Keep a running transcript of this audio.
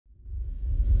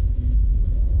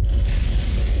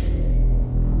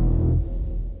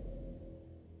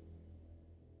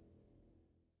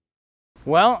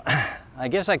Well, I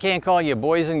guess I can't call you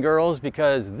boys and girls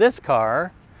because this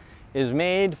car is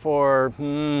made for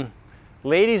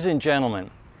ladies and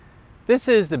gentlemen. This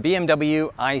is the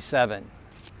BMW i7.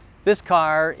 This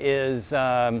car is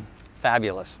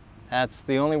fabulous. That's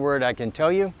the only word I can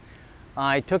tell you.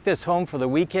 I took this home for the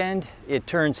weekend. It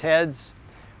turns heads.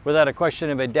 Without a question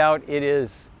of a doubt, it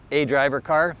is a driver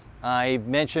car. I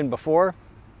mentioned before,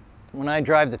 when I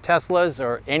drive the Teslas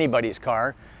or anybody's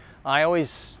car, I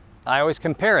always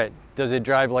compare it. Does it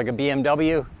drive like a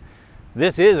BMW?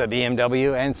 This is a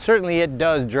BMW, and certainly it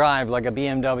does drive like a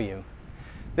BMW.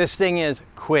 This thing is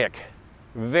quick,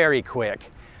 very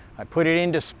quick. I put it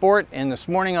into sport, and this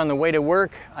morning on the way to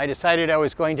work, I decided I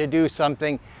was going to do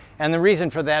something, and the reason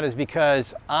for that is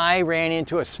because I ran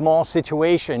into a small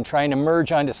situation trying to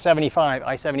merge onto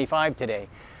I-75 today.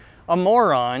 A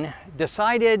moron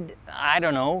decided, I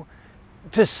don't know,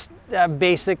 to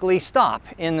basically stop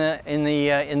in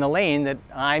the lane that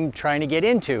I'm trying to get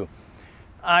into.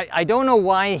 I don't know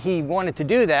why he wanted to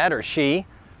do that, or she,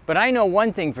 but I know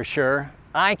one thing for sure: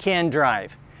 I can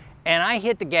drive. And I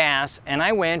hit the gas, and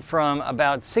I went from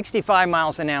about 65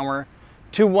 miles an hour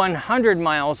to 100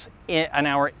 miles an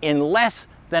hour in less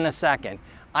than a second.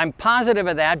 I'm positive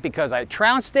of that because I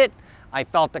trounced it, I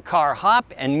felt the car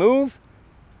hop and move,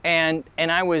 and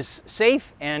I was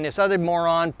safe, and this other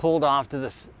moron pulled off to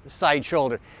the side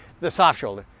shoulder, the soft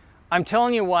shoulder. I'm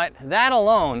telling you what, that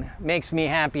alone makes me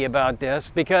happy about this,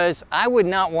 because I would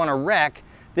not want to wreck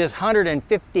this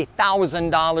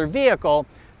 $150,000 vehicle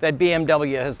that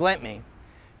BMW has lent me.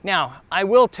 Now, I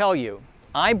will tell you,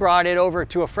 I brought it over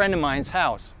to a friend of mine's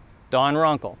house, Don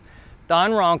Runkle.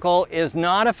 Don Runkle is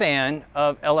not a fan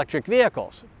of electric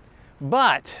vehicles,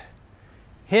 but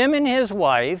him and his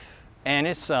wife and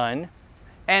his son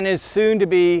and his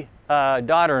soon-to-be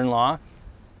daughter-in-law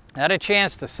had a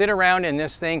chance to sit around in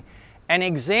this thing and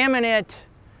examine it,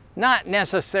 not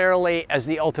necessarily as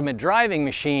the ultimate driving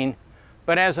machine,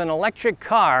 but as an electric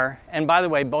car. And by the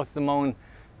way, both of them own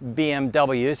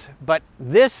BMWs, but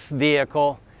this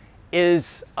vehicle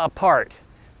is apart.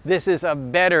 This is a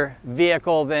better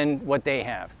vehicle than what they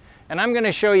have. And I'm going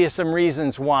to show you some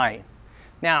reasons why.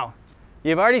 Now,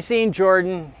 you've already seen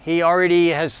Jordan. He already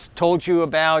has told you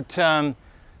about the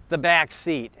back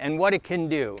seat and what it can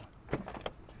do.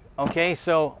 Okay,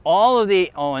 so all of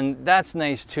the, oh, and that's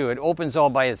nice too. It opens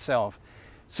all by itself.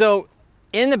 So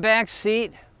in the back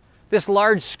seat, this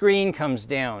large screen comes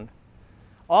down.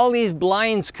 All these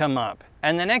blinds come up.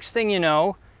 And the next thing you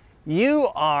know, you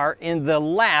are in the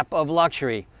lap of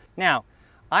luxury. Now,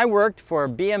 I worked for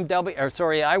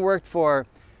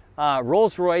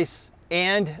Rolls-Royce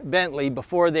and Bentley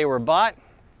before they were bought.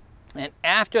 And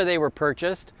after they were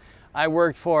purchased, I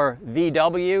worked for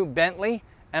VW, Bentley,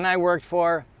 and I worked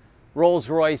for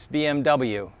Rolls-Royce,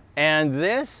 BMW. And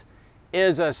this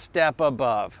is a step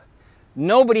above.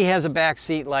 Nobody has a back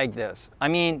seat like this. I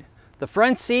mean, the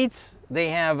front seats,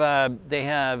 they have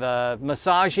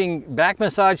massaging, back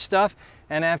massage stuff.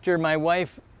 And after my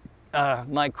wife,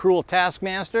 my cruel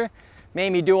taskmaster,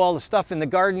 made me do all the stuff in the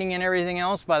gardening and everything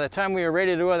else, by the time we were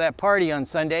ready to go to that party on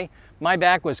Sunday, my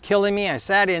back was killing me. I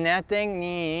sat in that thing,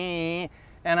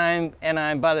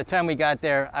 and by the time we got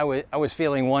there, I was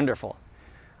feeling wonderful.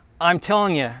 I'm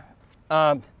telling you,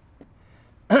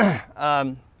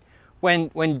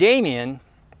 when Damien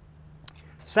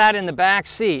sat in the back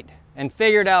seat and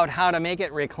figured out how to make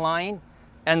it recline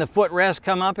and the footrest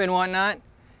come up and whatnot,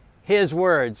 his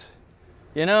words,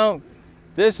 you know,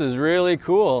 this is really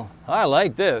cool. I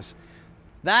like this.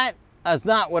 That is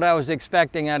not what I was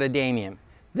expecting out of Damien.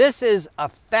 This is a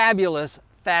fabulous,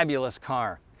 fabulous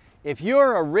car. If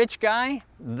you're a rich guy,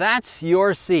 that's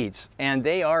your seats, and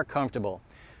they are comfortable.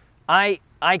 I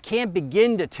can't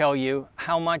begin to tell you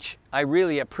how much I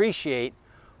really appreciate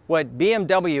what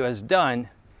BMW has done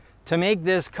to make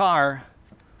this car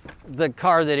the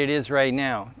car that it is right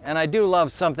now. And I do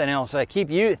love something else. I keep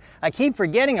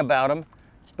forgetting about them,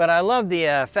 but I love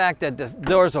the fact that the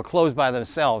doors will close by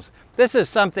themselves. This is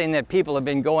something that people have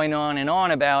been going on and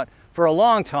on about for a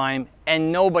long time,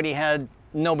 and nobody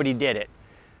did it.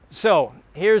 So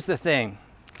here's the thing.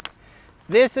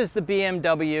 This is the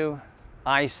BMW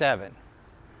i7.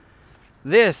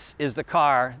 This is the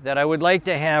car that I would like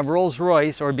to have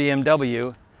Rolls-Royce or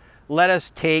BMW let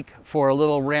us take for a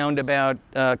little roundabout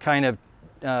kind of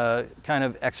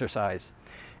exercise.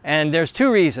 And there's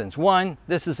two reasons. One,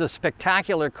 this is a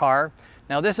spectacular car.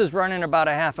 Now this is running about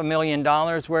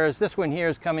 $500,000, whereas this one here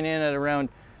is coming in at around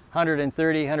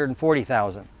 130,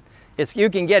 140,000.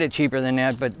 You can get it cheaper than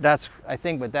that, but that's, I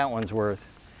think, what that one's worth.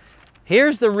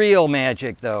 Here's the real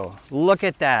magic though. Look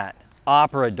at that,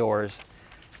 opera doors.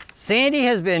 Sandy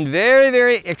has been very,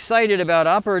 very excited about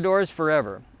upper doors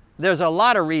forever. There's a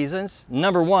lot of reasons.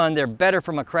 Number one, they're better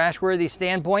from a crash-worthy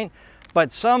standpoint,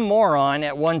 but some moron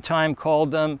at one time called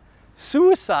them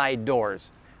suicide doors.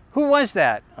 Who was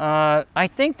that? I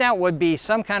think that would be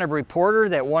some kind of reporter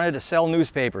that wanted to sell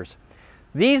newspapers.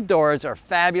 These doors are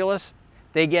fabulous.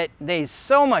 They're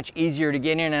so much easier to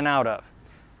get in and out of.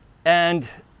 And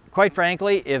quite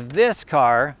frankly, if this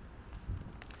car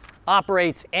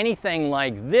operates anything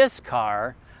like this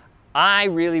car, I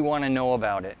really want to know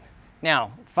about it.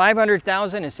 Now,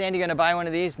 $500,000, is Sandy going to buy one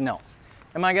of these? No.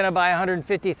 Am I going to buy a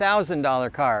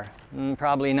 $150,000 car?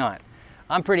 Probably not.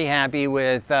 I'm pretty happy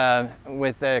with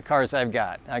the cars I've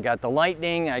got. I got the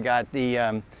Lightning, I got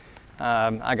the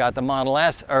Model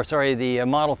S, or sorry, the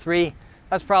Model 3.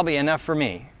 That's probably enough for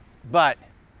me. But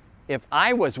if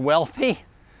I was wealthy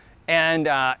and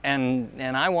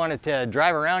I wanted to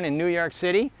drive around in New York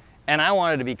City and I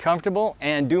wanted to be comfortable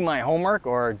and do my homework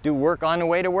or do work on the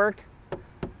way to work,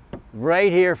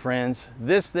 right here, friends,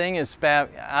 this thing is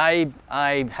I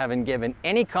haven't given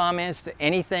any comments to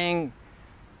anything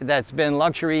that's been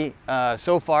luxury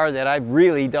so far that I've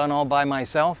really done all by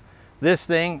myself. This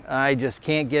thing I just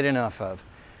can't get enough of.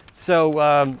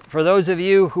 So for those of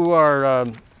you who are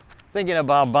thinking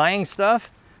about buying stuff,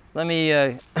 let me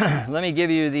let me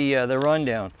give you the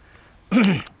rundown.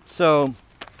 So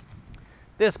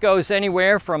this goes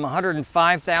anywhere from $105,000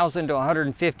 to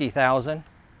 $150,000,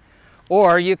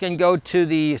 or you can go to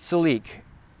the Celic.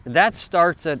 That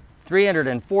starts at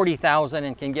 $340,000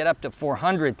 and can get up to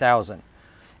 $400,000.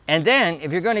 And then,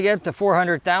 if you're going to get up to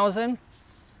 $400,000,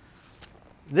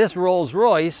 this Rolls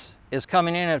Royce is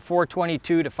coming in at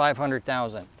 $422,000 to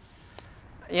 $500,000.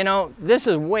 You know, this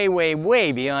is way, way,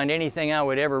 way beyond anything I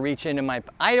would ever reach into my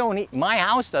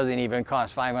house doesn't even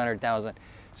cost $500,000.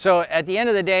 So at the end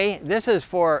of the day, this is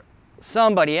for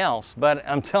somebody else. But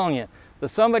I'm telling you, the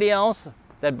somebody else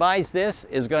that buys this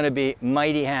is going to be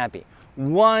mighty happy.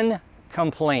 One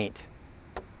complaint: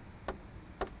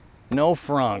 no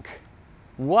frunk.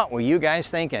 What were you guys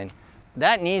thinking?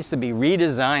 That needs to be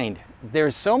redesigned.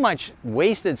 There's so much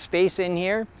wasted space in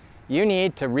here. You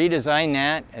need to redesign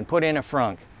that and put in a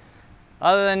frunk.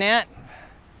 Other than that,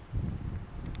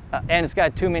 and it's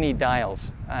got too many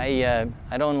dials. I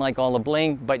don't like all the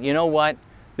bling, but you know what?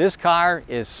 This car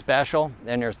is special,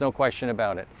 and there's no question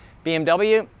about it.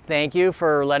 BMW, thank you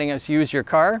for letting us use your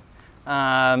car.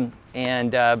 By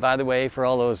the way, for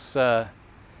all those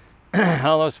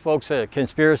folks,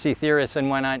 conspiracy theorists and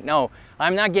whatnot, no,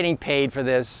 I'm not getting paid for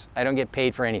this. I don't get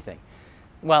paid for anything.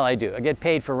 Well, I do. I get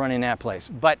paid for running that place.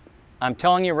 But I'm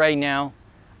telling you right now,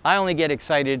 I only get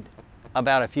excited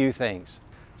about a few things.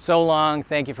 So long.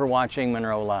 Thank you for watching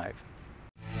Munro Live.